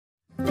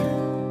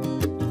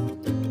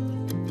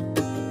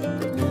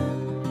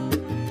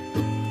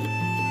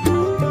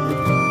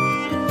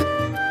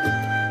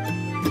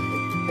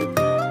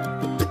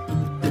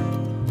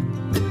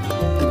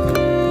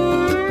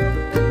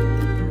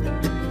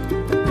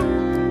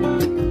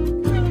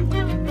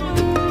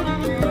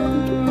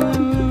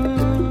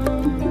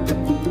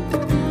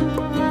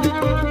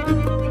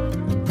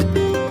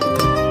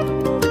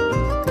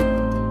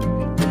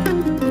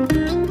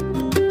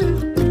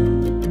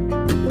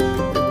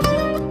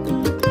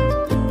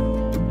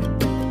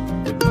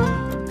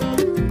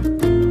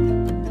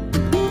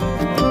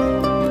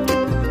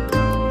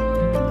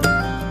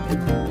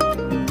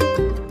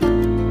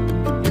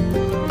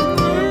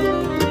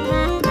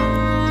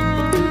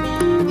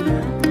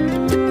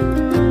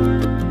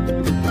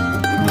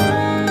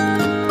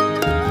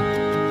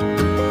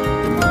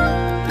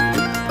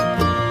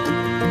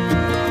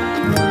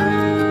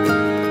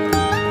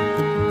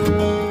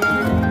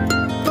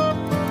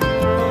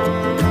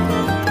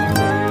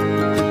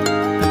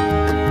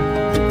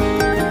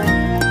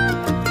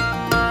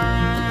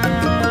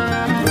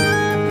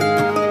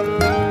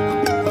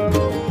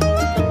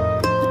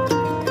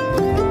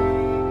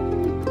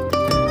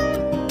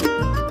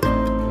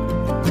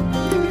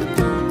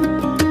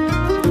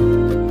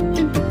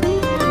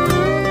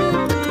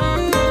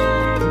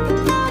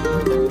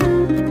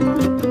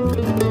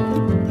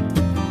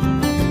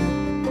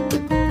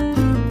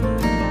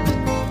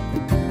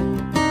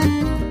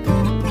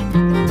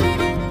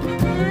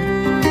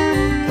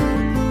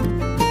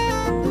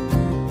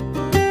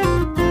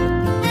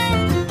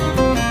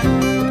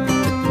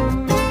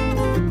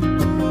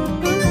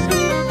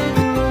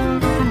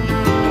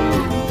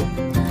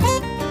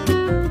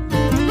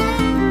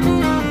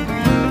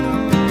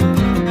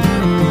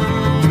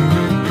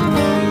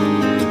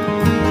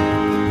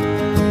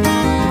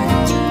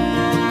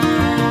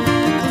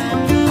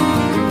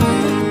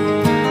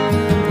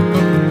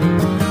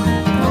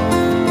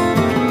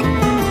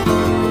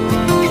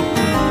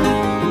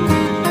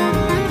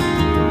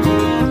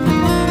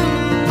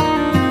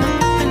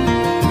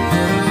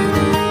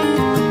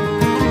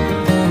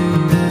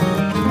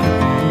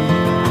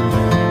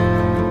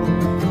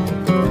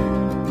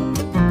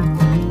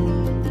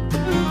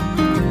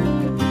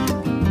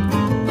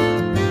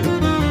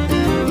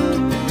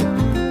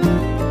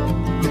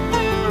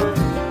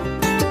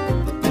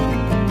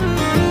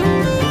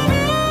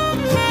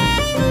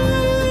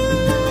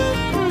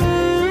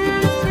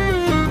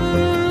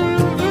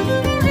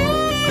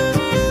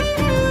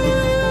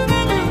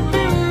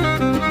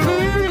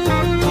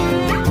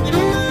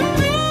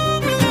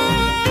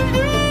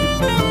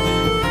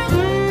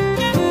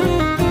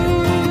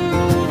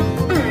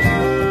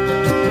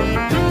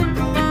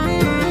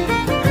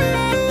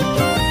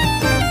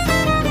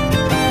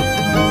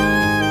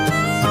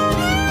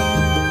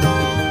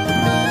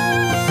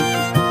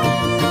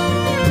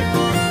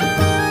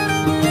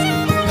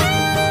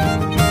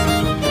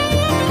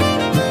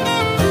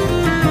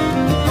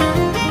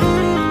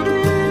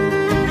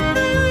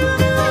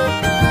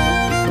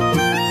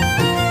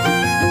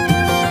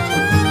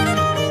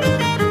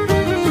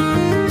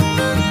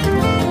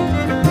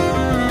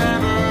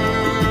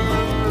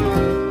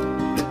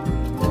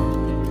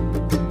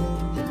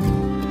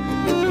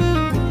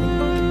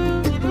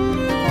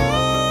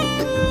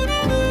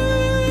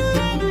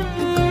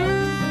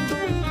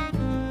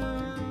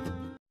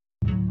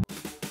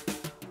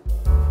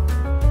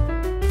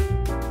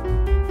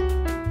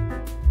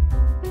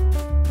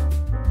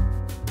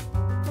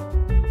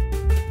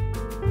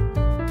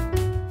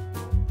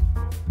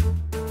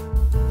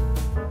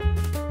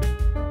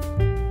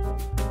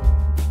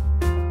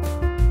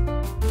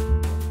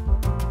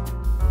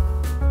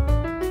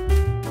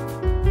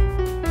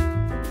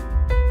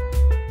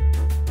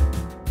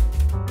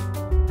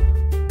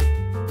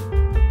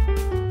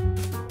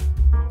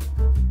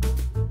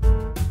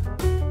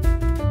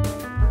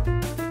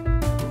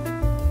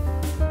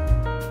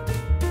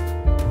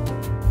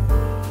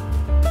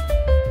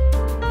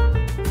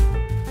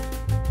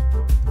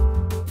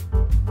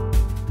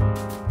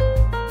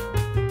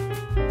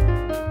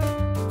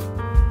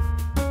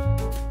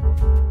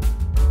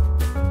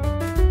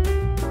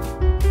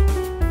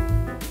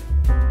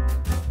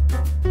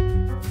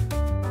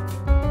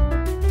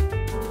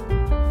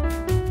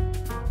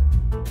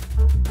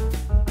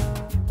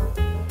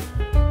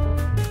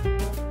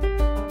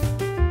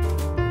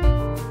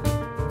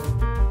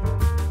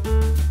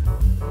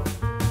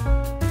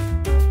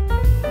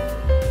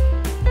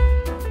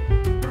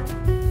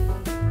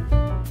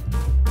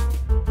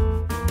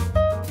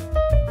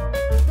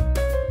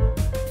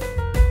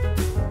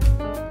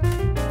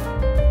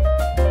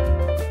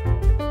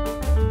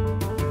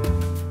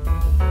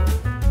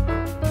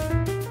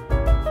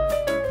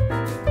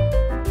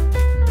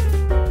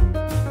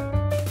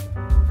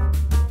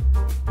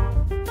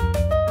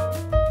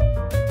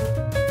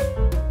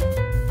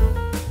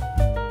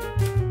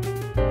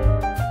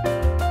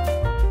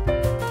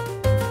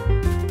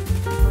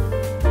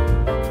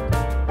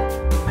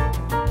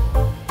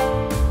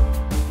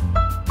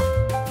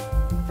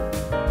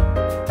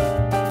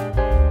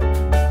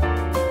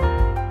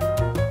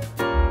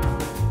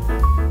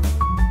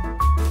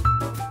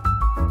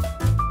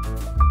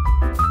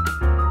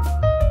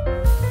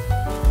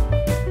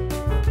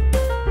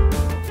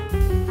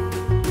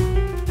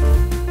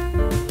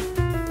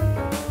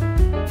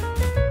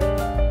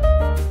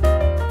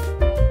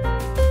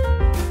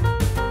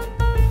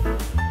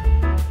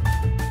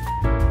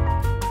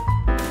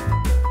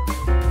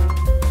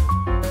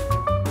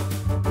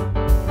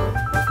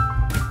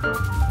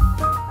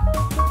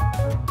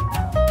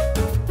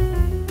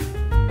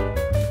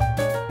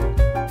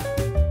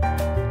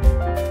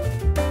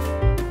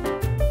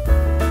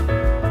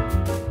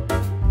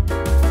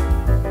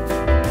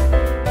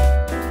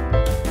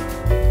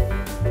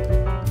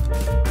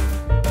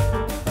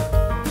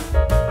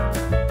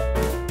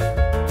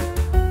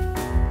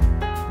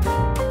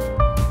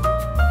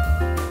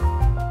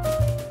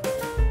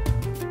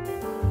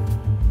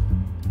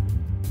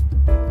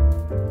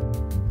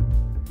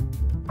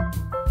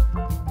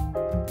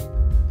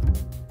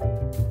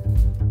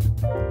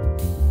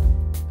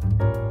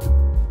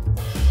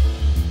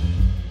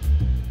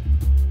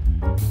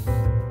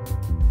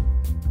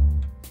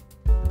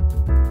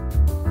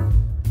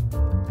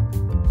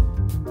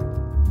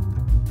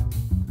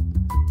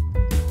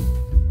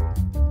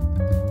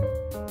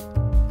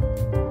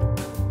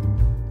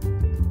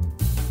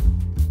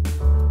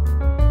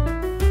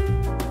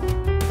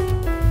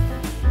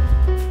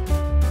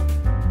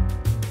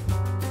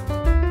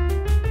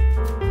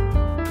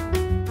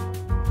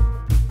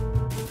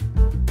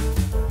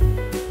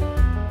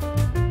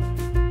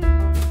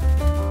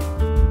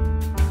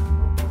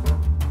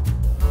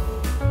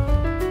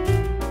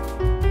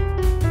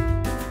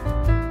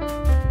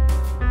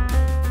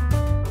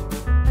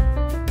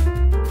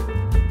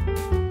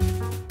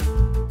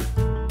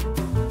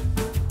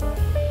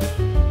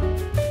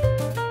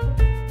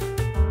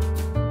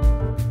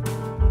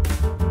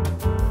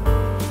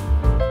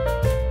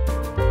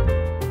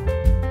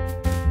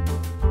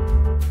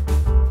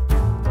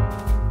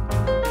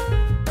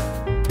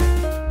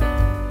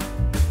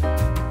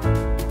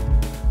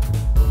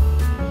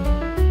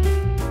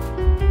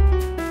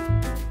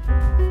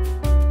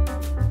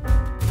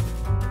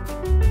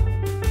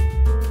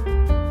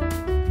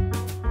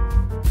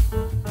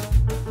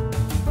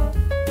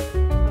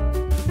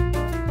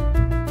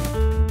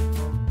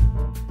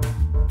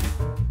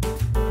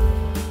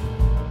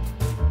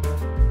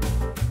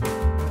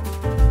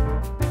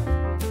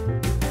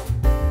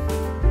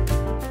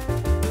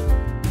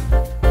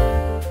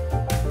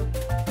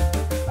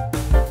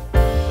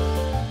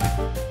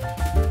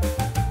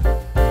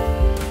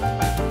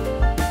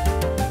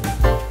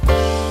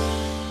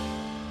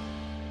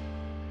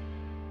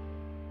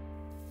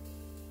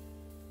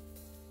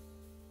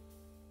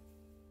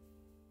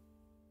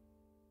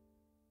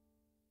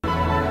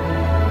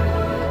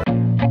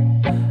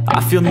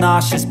I feel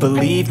nauseous,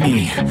 believe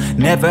me.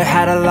 Never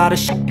had a lot of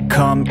shit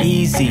come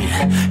easy.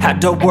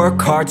 Had to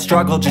work hard,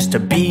 struggle just to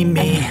be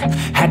me.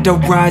 Had to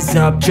rise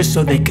up just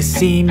so they could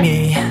see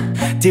me.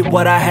 Did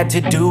what I had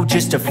to do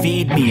just to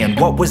feed me, and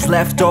what was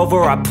left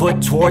over I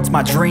put towards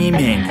my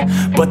dreaming.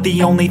 But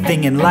the only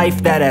thing in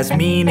life that has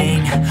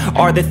meaning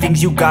are the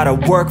things you gotta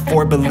work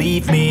for,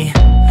 believe me.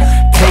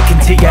 Take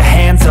into your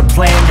hands a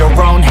plan, your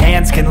own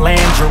hands can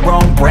land your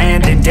own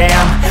brand. And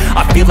damn,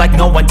 I feel like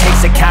no one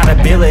takes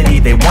accountability.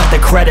 They want the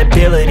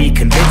credibility,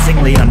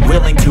 convincingly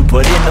unwilling to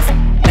put in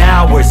the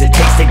hours it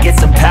takes to get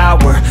some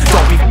power.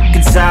 Don't be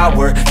f***ing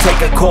sour,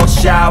 take a cold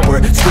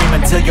shower. Scream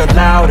until you're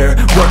louder,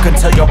 work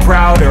until you're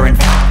prouder. And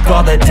f***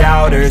 all the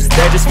doubters,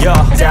 they're just your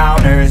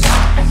downers.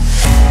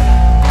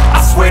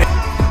 I swear to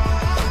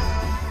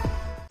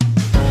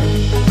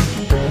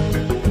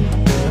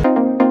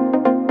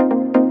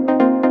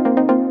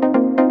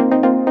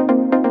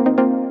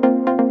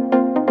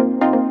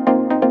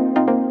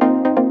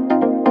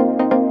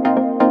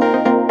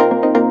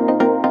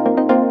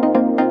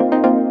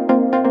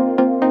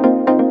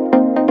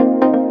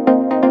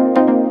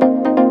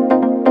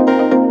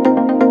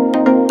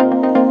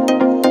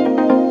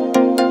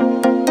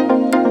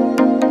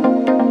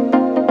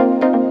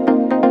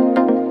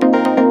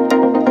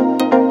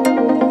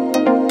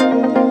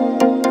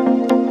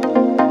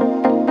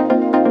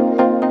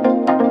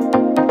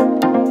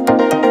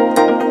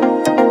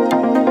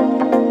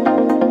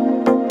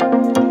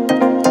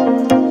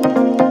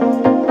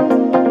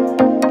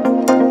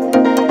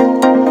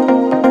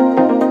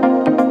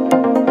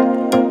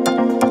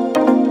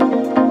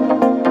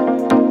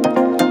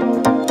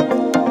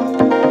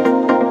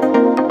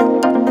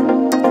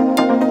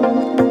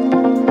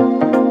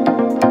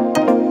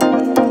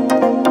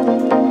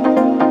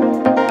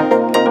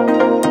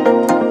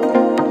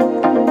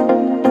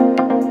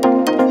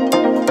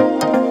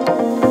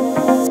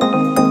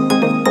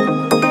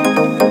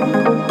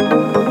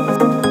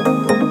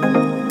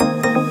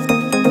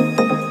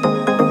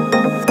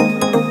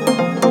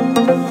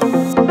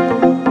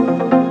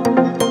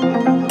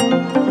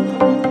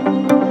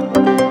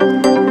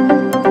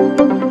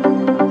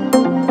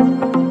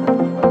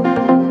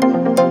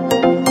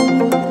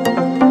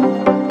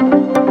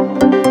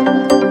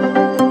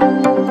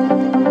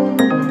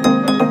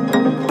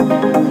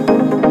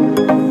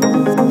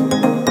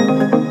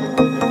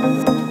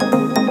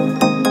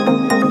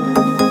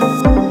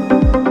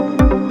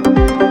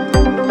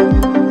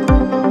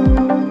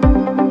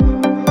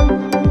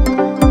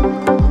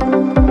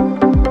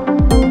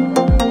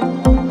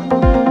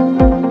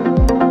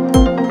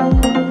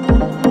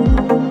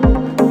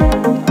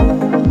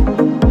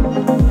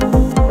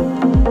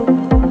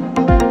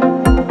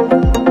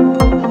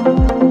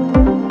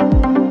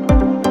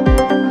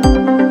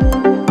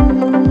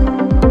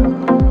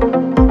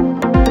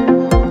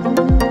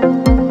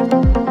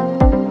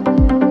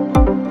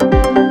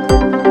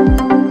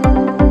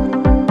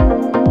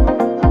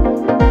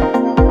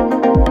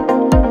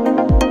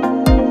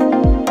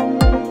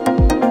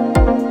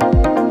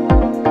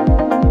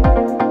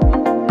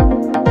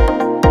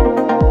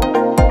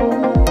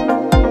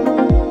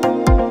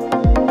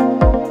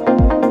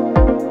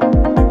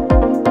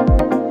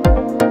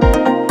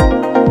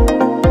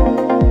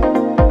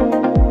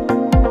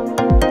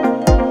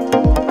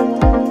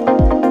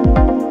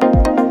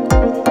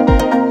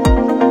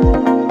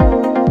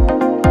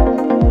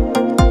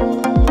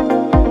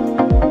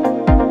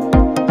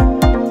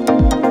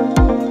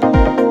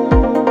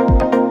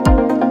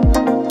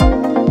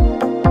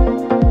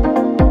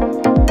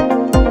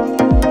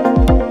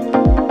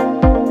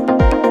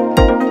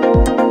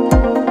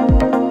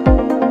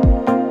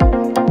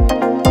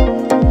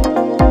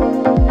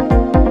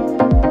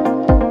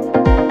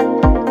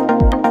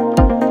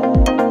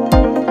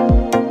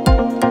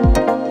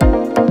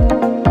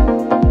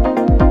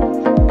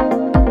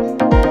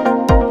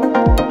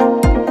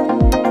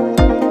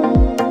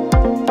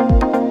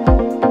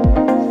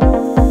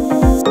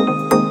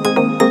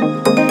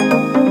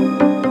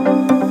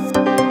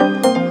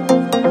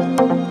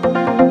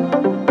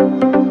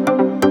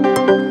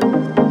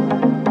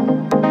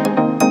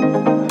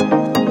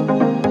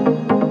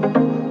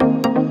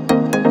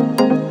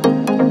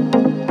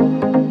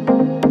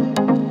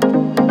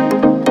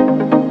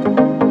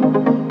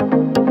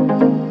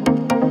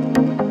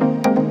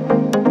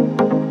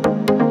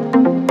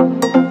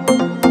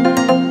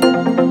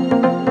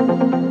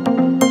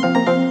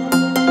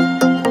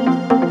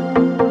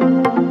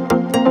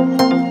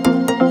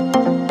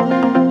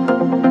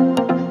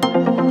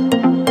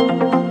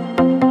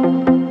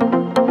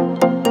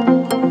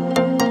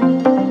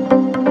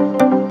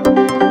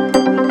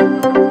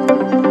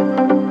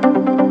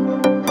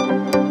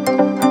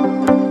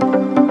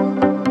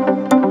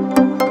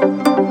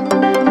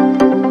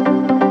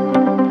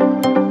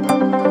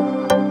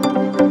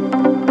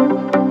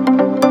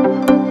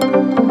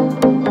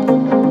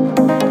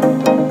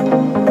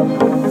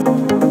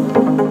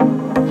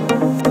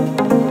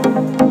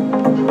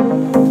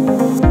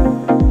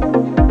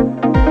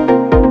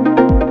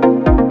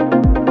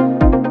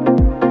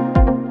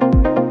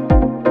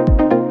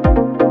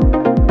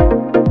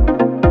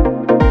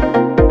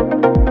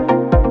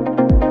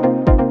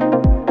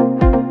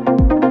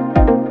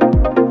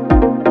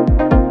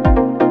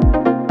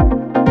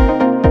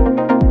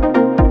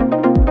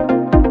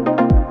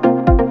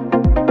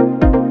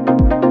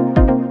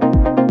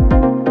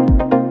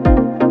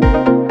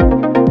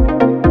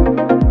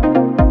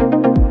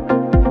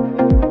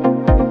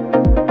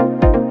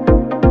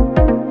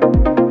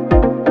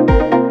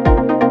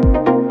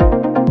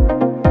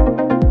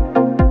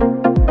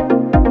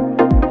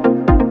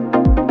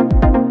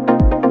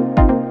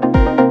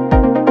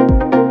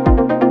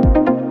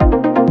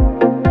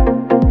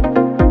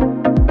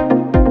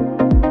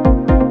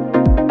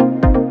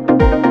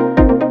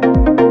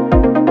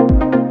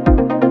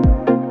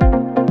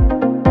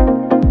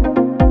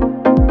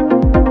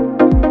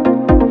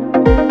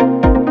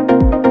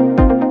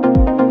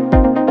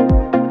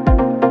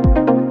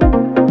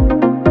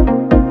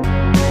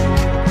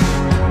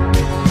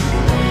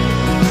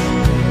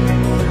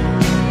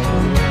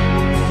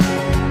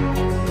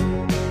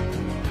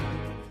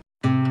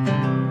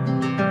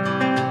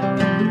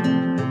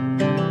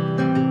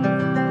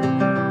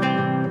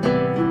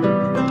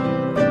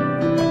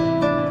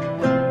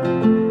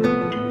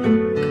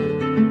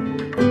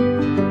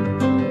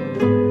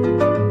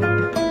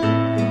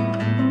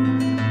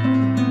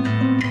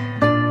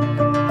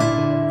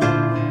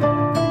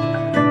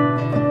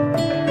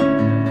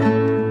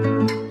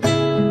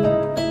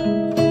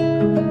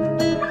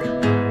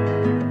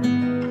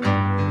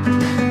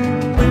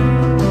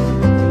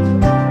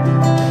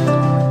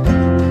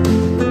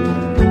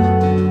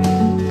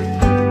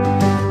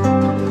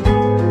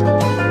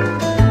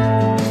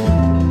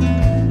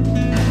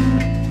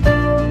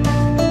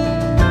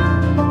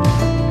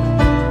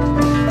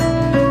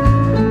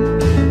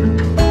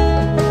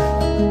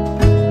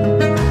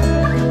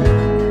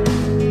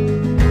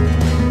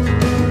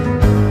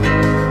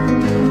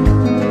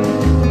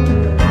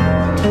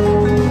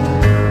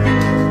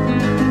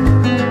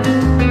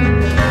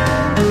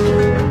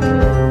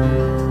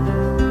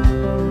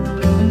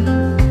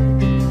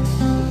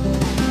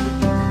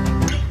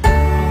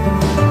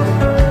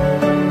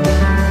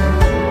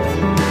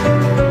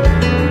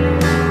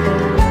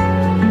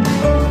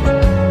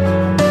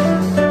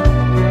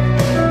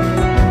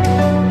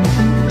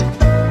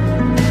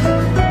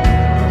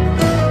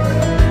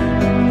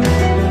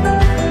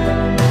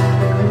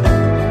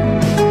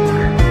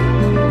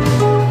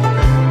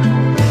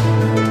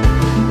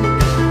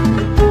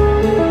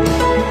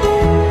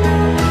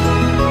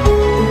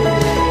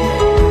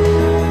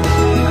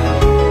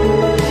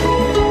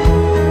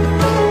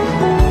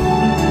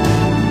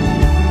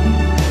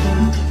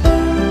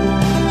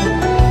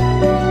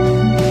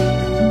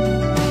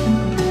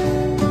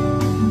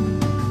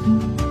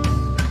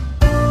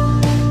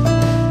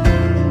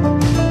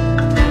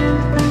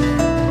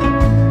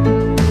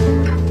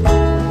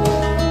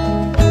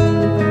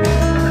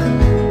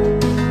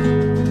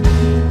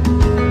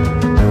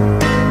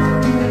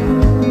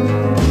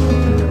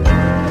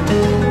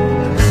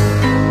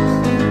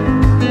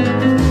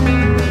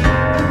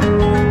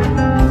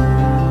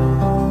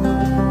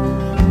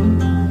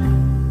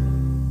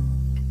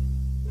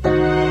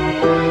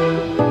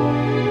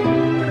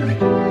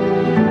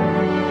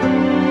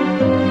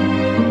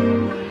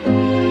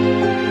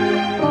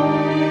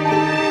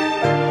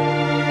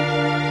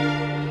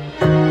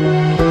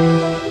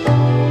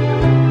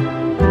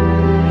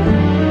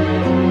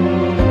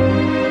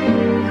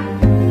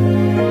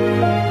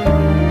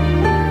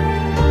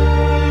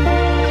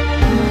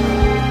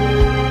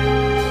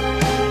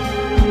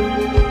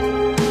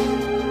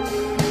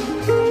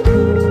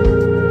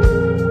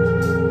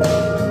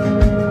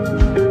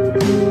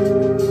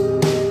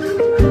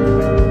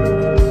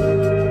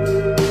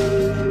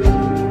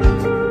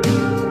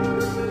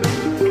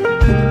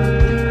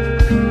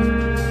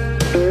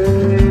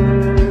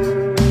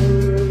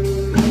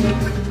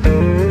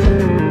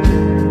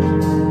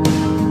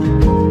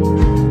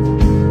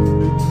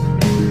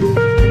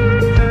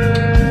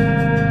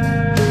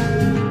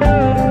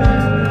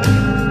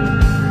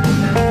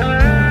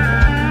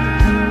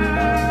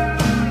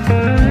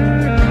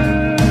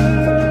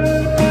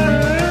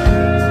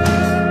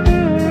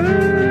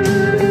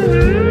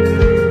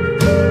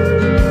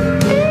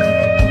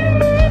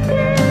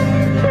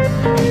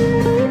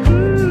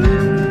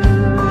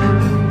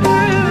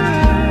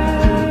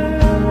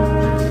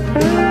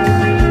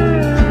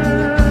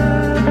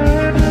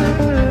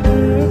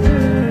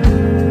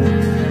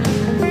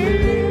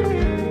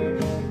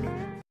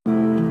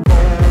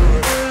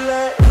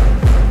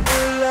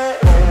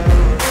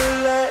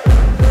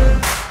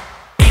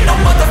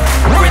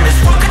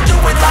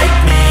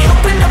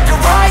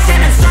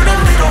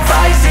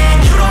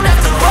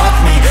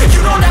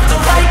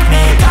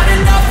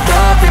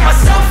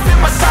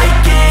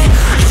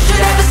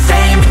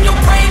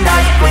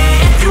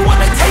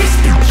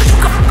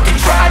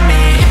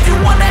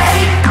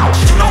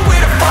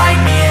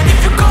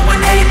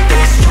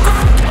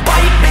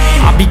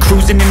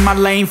my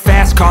lane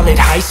fast, call it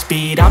high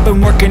speed. I've been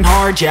working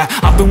hard, yeah,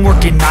 I've been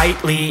working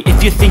nightly.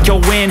 If you think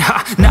you'll win,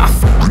 ha, nah,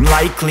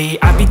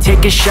 likely. I be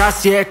taking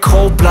shots, yeah,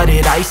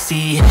 cold-blooded,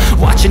 icy.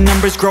 Watching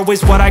numbers grow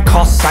is what I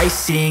call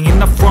sightseeing. In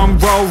the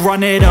front row,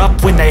 run it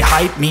up when they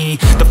hype me.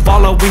 The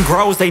following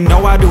grows, they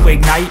know how to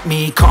ignite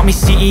me. Call me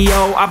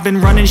CEO, I've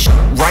been running shit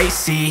right,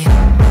 see.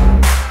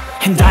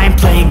 And I ain't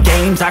playing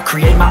games, I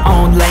create my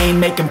own lane,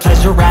 making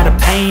pleasure out of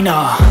pain,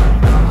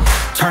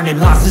 turning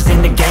losses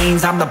into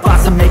gains. I'm the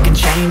boss, I'm making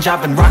change.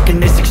 I've been rocking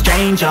this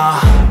exchange,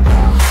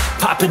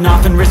 popping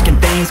off and risking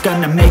things.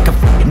 Gonna make a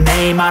f***ing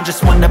name. I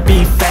just wanna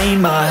be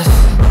famous,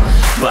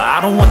 but I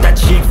don't want that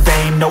cheap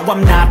fame. No,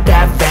 I'm not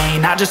that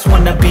vain. I just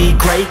wanna be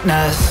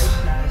greatness.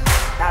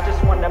 I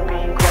just wanna be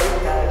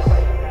greatness.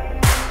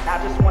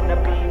 I just wanna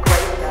be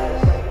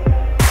greatness.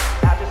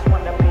 I just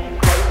wanna be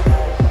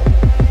greatness.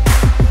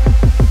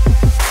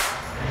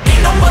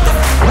 Ain't no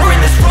motherfucker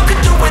in this world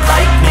could do it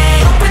like me.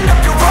 Open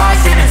up your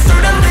eyes and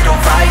insert a little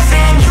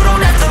rising. You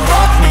don't have to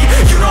love me,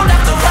 you don't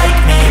have to like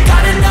me.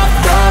 Got enough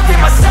love in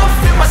myself,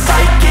 in my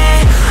psyche.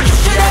 You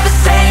should have the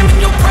same in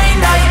your brain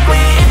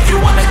nightly. If you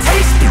wanna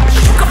taste me,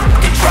 you can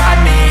fucking try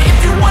me. If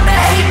you wanna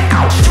hate me,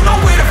 you know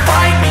where to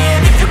find me.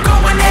 And if you go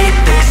and hate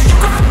this, you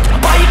can fucking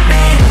bite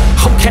me.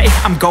 Okay,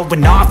 I'm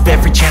going off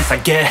every chance I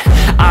get.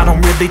 I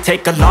don't really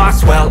take a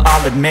loss, well,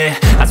 I'll admit.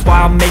 That's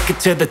why I'll make it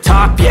to the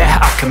top, yeah,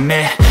 I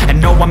commit. And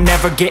no, I'm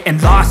never getting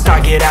lost, I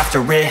get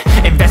after it.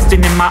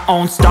 Investing in my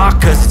own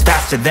stock, cause it's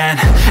faster than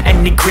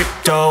any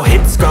crypto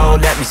hits go,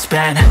 let me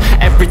spend.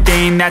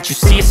 Everything that you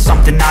see is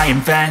something I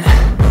invent,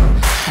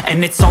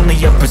 and it's only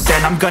a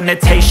percent. I'm gonna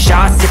take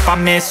shots, if I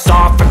miss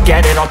all,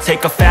 forget it. I'll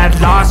take a fat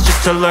loss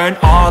just to learn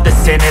all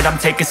that's in it. I'm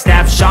taking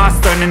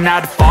snapshots, learning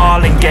how to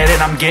fall and get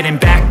it. I'm getting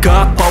back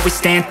up, always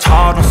stand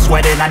tall, don't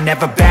sweat it. I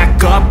never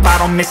back up, I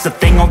don't miss a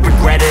thing or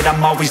regret it.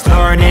 I'm always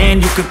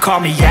learning, you could call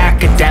me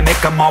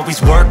academic. I'm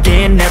always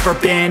working, never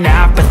been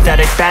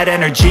apathetic. Bad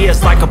energy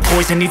is like a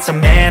poison, needs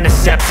some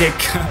antiseptic.